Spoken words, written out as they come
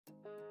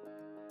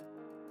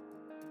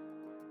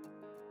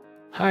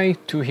Hi,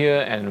 Tu here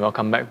and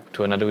welcome back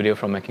to another video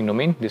from Macking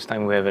domain. This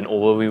time we have an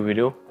overview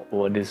video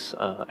over this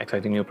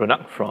exciting new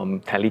product from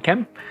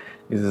Telycam.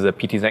 This is a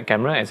PTZ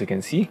camera, as you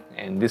can see,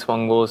 and this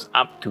one goes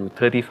up to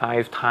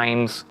 35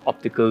 times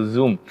optical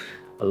zoom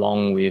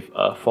along with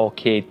a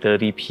 4K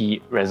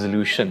 30p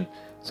resolution.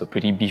 So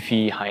pretty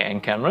beefy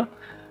high-end camera.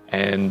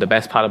 And the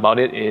best part about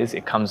it is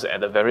it comes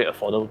at a very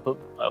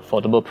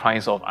affordable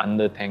price of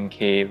under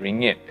 10k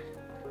ringgit.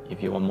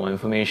 If you want more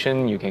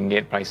information, you can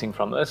get pricing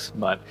from us,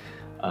 but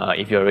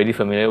if you're already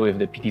familiar with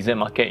the PTZ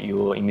market, you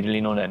will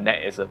immediately know that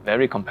that is a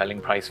very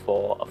compelling price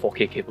for a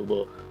 4K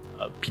capable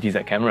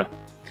PTZ camera.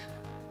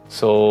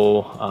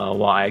 So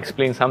while I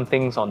explain some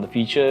things on the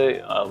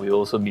feature, we'll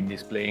also be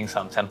displaying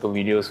some sample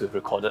videos we've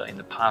recorded in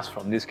the past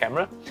from this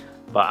camera.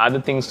 But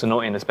other things to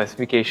note in the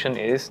specification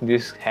is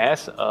this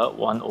has a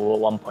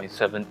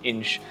 1/1.7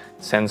 inch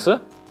sensor,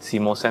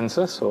 CMOS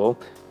sensor, so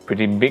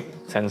pretty big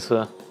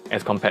sensor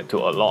as compared to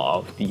a lot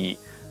of the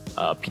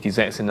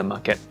PTZs in the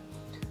market.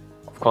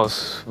 Of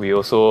course, we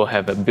also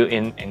have a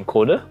built-in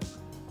encoder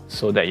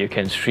so that you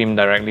can stream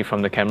directly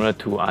from the camera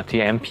to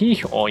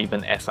RTMP or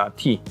even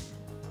SRT.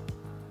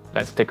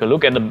 Let's take a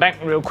look at the back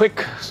real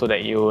quick so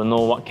that you will know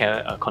what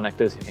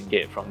connectors you can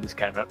get from this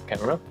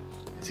camera.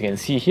 As you can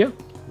see here,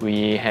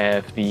 we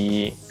have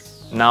the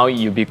now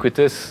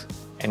ubiquitous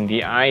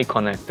NDI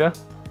connector.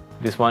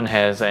 This one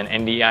has an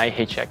NDI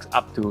HX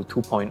up to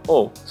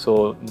 2.0,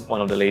 so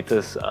one of the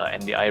latest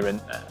NDI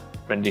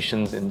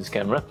renditions in this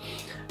camera.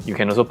 You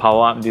can also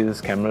power up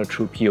this camera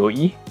through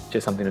PoE,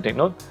 just something to take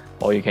note,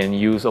 or you can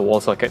use a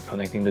wall socket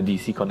connecting the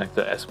DC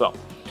connector as well.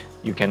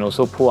 You can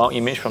also pull out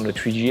image from the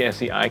 3G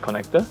SDI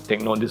connector.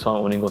 Take note, this one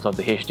only goes up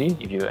to HD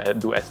if you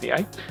do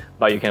SDI,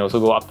 but you can also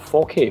go up to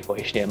 4K for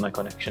HDMI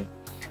connection.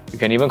 You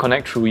can even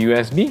connect through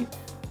USB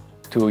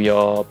to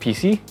your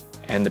PC,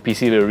 and the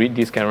PC will read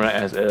this camera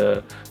as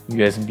a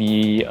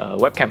USB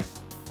webcam.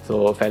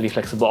 So fairly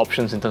flexible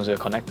options in terms of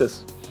your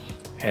connectors.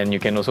 And you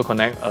can also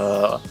connect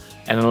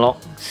analog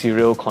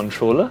serial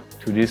controller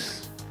to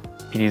this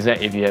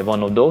PTZ if you have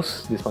one of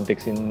those. This one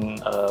takes in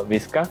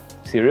Visca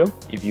serial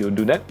if you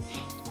do that.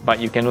 But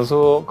you can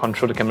also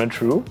control the camera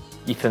through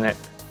Ethernet,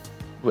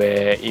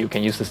 where you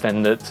can use the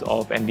standards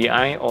of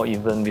NDI or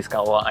even Visca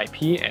over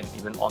IP and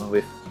even on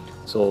with.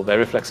 So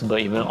very flexible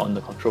even on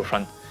the control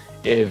front.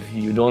 If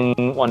you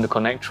don't want to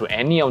connect through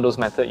any of those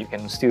methods, you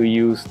can still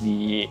use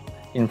the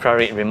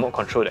infrared remote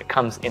control that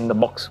comes in the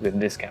box with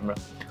this camera.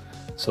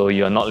 So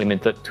you're not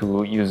limited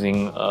to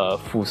using a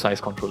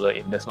full-size controller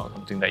if that's not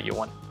something that you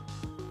want.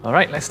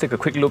 Alright, let's take a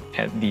quick look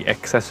at the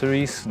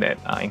accessories that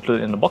are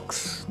included in the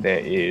box. There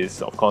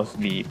is, of course,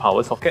 the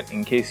power socket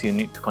in case you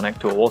need to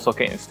connect to a wall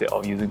socket instead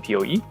of using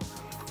PoE.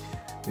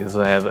 We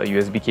also have a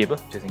USB cable,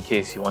 just in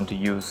case you want to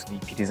use the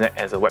PTZ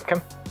as a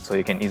webcam, so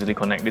you can easily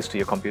connect this to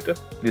your computer.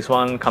 This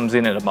one comes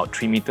in at about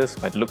 3 meters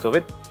by the looks of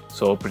it,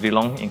 so pretty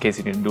long in case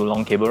you need to do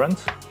long cable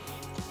runs.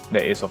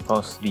 There is, of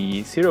course,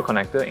 the serial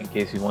connector in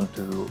case you want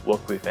to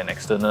work with an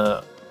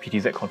external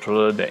PTZ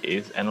controller that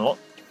is analog.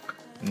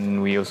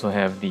 And we also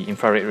have the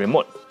infrared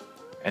remote.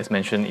 As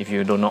mentioned, if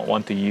you do not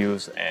want to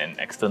use an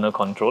external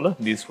controller,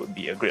 this would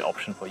be a great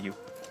option for you.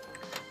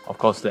 Of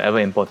course, the ever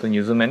important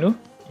user manual.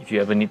 If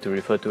you ever need to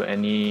refer to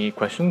any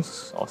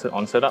questions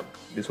on setup,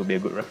 this will be a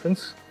good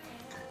reference.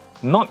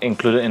 Not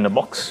included in the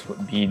box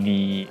would be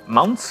the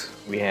mounts.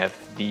 We have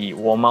the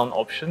wall mount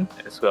option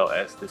as well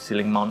as the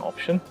ceiling mount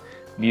option.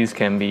 These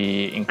can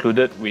be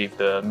included with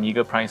the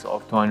meager price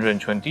of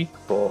 220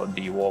 for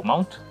the wall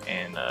mount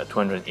and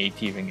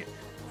 280 ringgit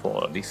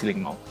for the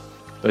ceiling mount.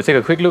 Let's take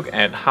a quick look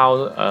at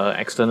how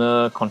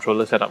external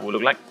controller setup will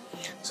look like.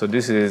 So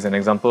this is an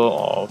example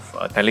of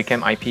a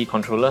Telycam IP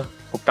controller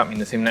hooked up in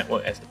the same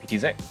network as the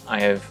PTZ.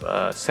 I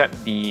have set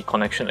the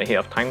connection ahead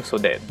of time so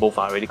that both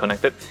are already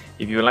connected.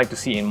 If you would like to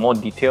see in more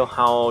detail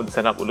how the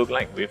setup will look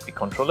like with the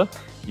controller,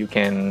 you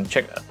can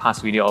check a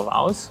past video of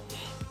ours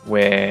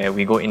where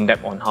we go in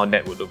depth on how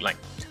that would look like.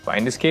 But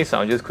in this case,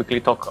 I'll just quickly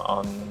talk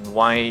on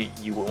why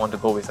you would want to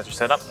go with such a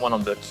setup. One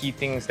of the key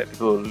things that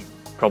people will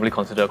probably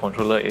consider a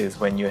controller is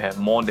when you have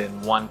more than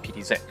one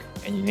PTZ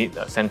and you need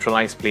a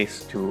centralized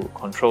place to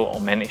control or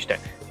manage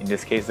that. In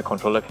this case, the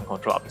controller can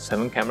control up to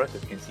 7 cameras,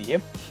 as you can see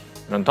here.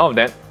 And on top of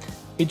that,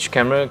 each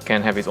camera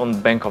can have its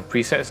own bank of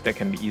presets that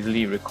can be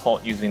easily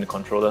recalled using the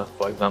controller.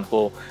 For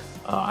example,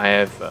 I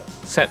have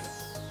set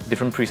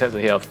different presets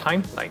ahead of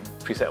time, like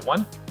preset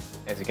 1.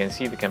 As you can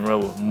see, the camera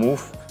will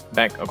move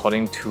back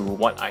according to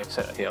what I've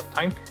set ahead of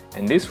time,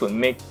 and this will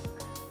make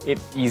it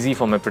easy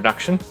for my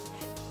production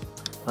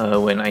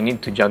when I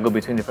need to juggle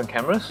between different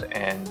cameras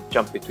and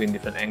jump between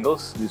different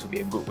angles. This will be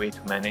a good way to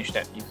manage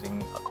that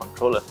using a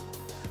controller.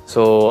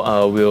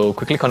 So we'll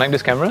quickly connect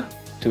this camera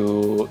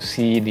to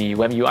see the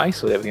WebUI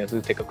so that we can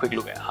also take a quick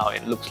look at how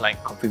it looks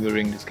like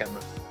configuring this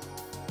camera.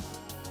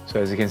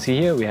 So as you can see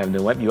here, we have the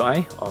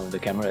WebUI of the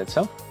camera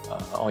itself.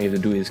 All you have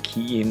to do is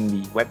key in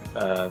the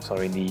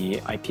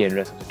IP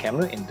address of the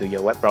camera into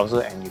your web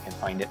browser and you can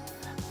find it.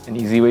 An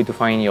easy way to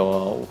find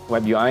your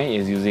WebUI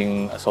is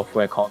using a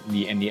software called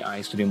the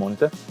NDI Studio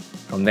Monitor.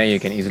 From there, you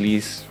can easily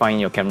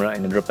find your camera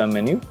in the drop-down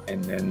menu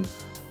and then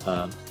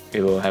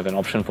it will have an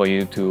option for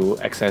you to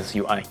access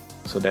UI.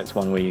 So that's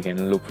one way you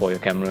can look for your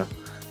camera.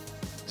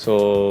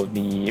 So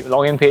the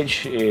login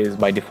page is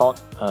by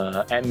default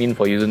admin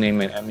for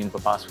username and admin for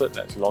password.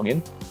 That's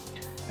login.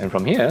 And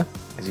from here,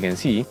 as you can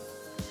see,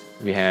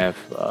 we have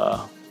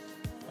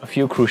a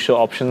few crucial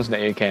options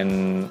that you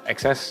can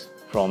access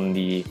from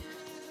the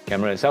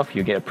camera itself.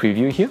 You get a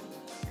preview here,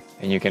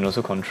 and you can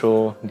also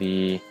control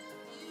the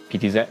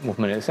PTZ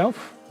movement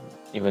itself,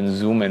 even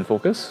zoom and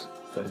focus.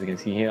 So as you can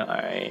see here,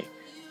 I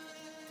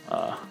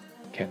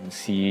can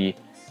see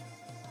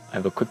I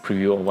have a quick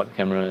preview of what the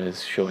camera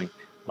is showing.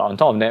 But on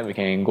top of that, we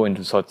can go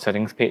into the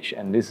settings page,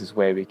 and this is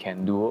where we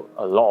can do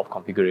a lot of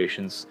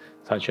configurations,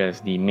 such as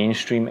the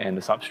mainstream and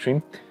the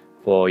substream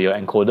for your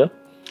encoder.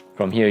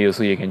 From here,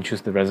 also you can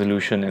choose the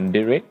resolution and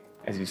bitrate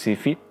as you see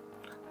fit,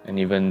 and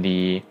even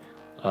the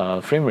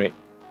frame rate.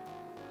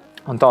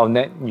 On top of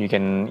that, you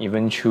can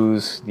even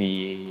choose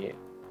the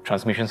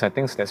transmission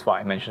settings. That's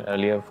what I mentioned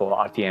earlier for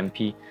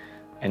RTMP,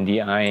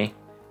 NDI,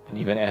 and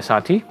even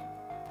SRT.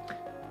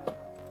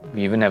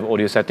 We even have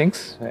audio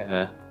settings.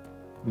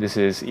 This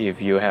is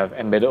if you have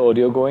embedded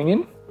audio going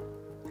in.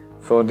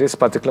 For this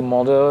particular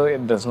model,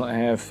 it does not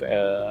have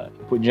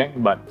input jack,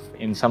 but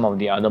in some of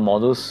the other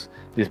models,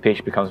 this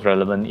page becomes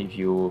relevant if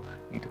you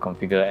need to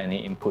configure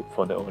any input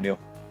for the audio.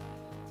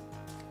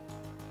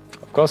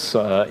 Of course,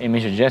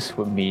 image adjust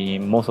would be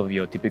most of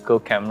your typical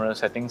camera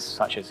settings,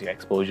 such as your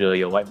exposure,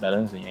 your white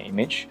balance, and your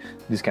image.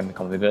 This can be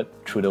configured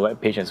through the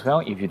web page as well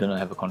if you do not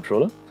have a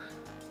controller.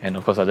 And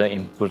of course, other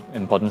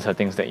important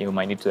settings that you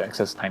might need to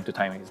access time to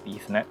time is the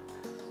Ethernet.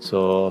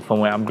 So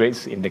firmware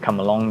upgrades, if they come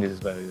along, this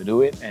is where we will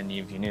do it. And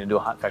if you need to do a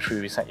hard factory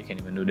reset, you can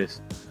even do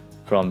this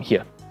from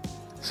here.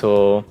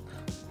 So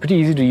pretty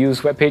easy to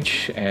use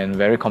webpage and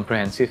very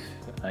comprehensive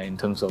in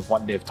terms of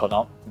what they've thought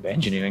out, the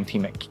engineering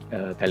team at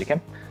Telycam.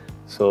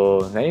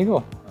 So there you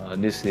go.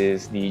 This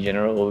is the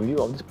general overview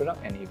of this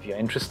product, and if you're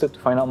interested to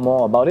find out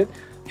more about it,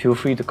 feel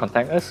free to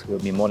contact us. We'll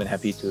be more than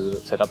happy to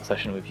set up a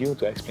session with you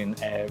to explain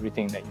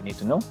everything that you need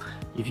to know.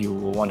 If you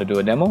want to do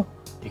a demo,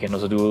 you can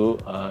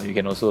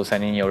also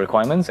send in your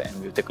requirements, and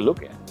we'll take a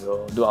look and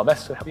we'll do our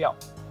best to help you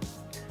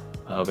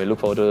out. We look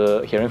forward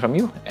to hearing from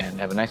you, and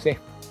have a nice day.